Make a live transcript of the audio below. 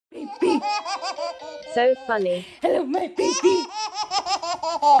baby. So funny. Hello, my baby.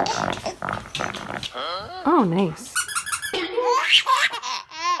 Oh, nice.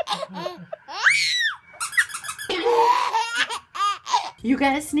 You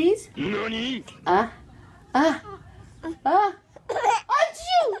gotta sneeze? Nani? Achoo!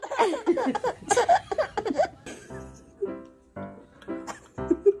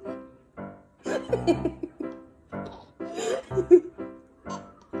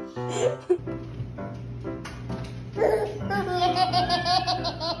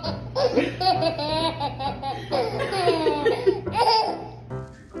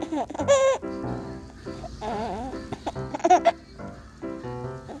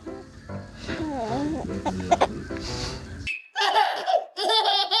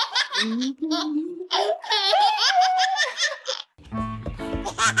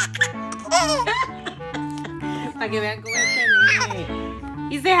 Para que vean cómo es nene.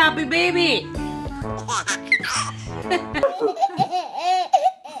 Dice happy baby.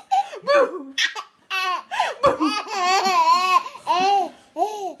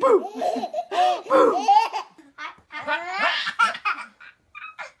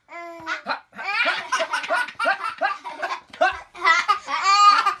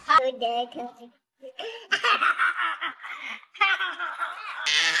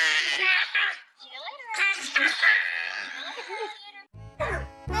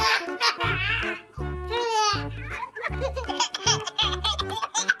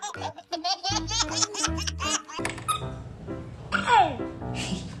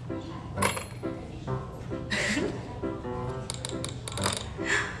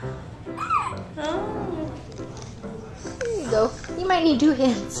 Go. You might need 2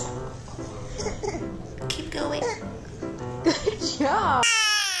 hands. Keep going. Good job.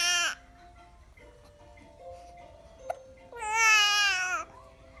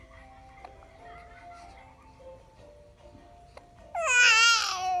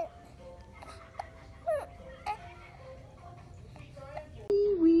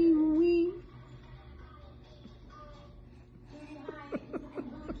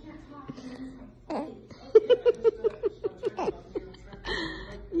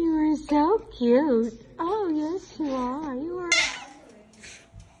 You are so cute. Oh, yes, you are. You are.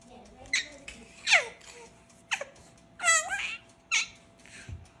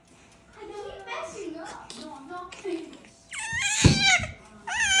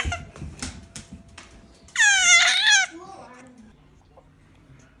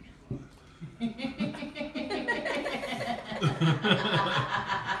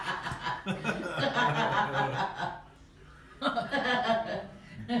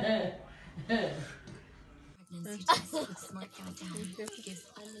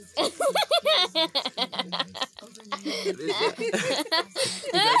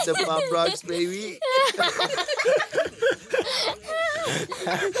 That's the Pop Rocks, baby.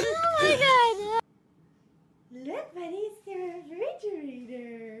 Oh my god. Look, buddy, it's the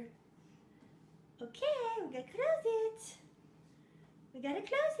refrigerator. Okay, we gotta close it. We gotta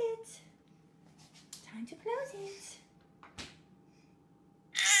close it. Time to close it.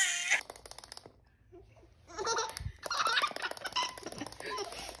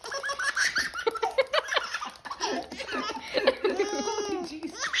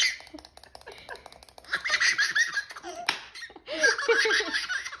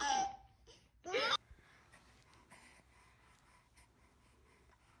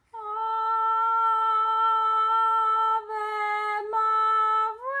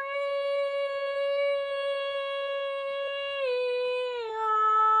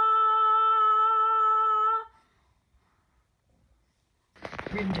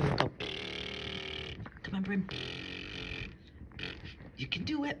 Brim, do it. Go. Come on, Brim. You can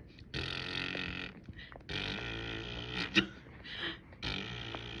do it.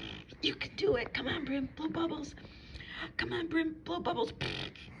 You can do it. Come on, Brim. Blow bubbles. Come on, Brim. Blow bubbles.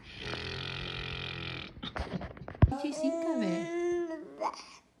 Chiquita, ve.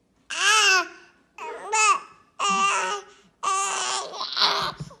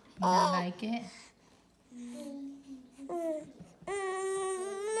 You don't like it?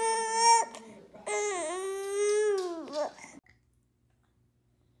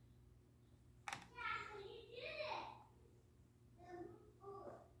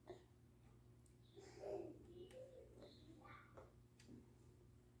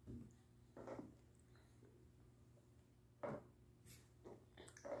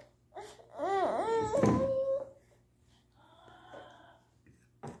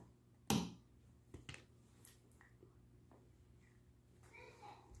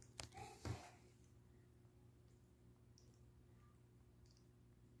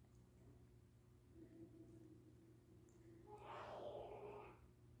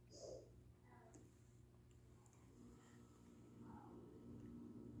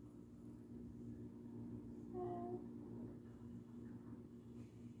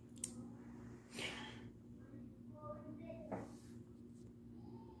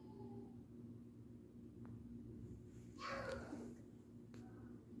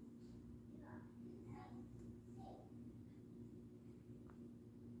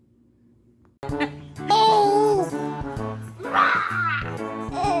 Oh!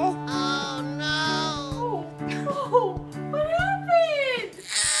 Oh, what happened?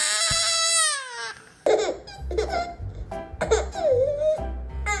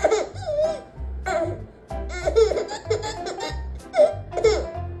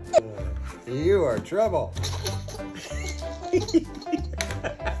 You are trouble.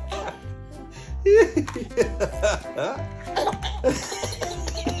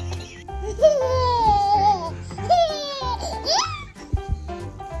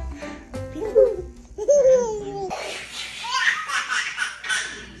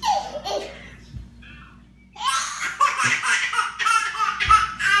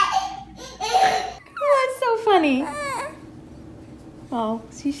 What's so funny? Oh,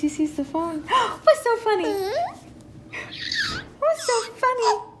 she sees the phone. What's so funny? What's so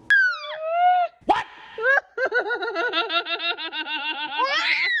funny?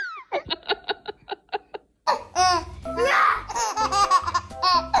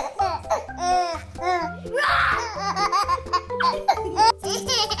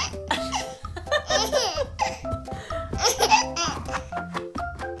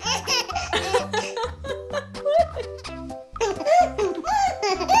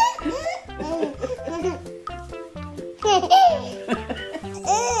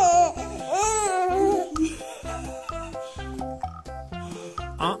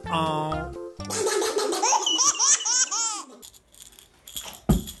 Uh-oh.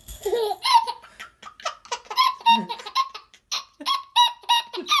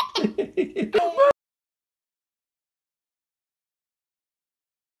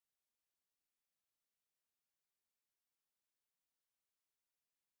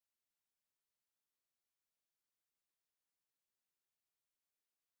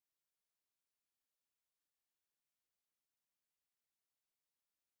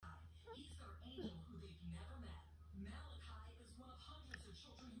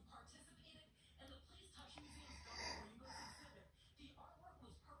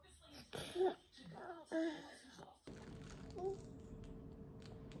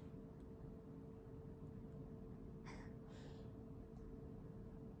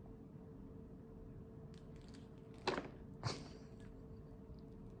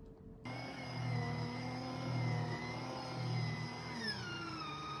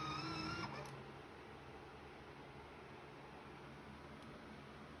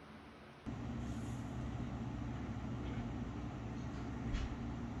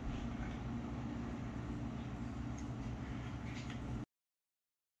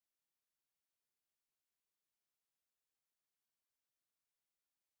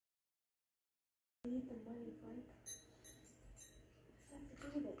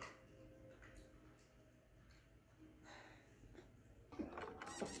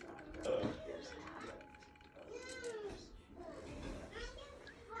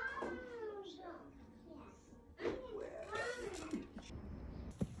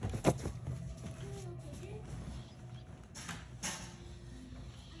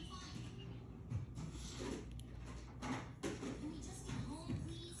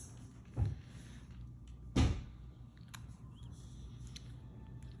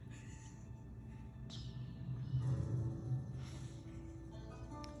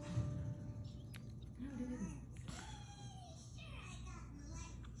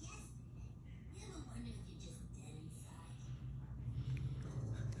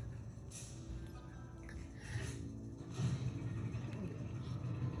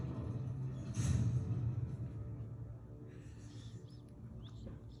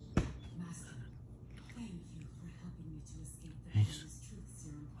 Ace,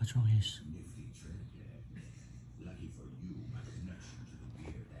 what's wrong, Ace?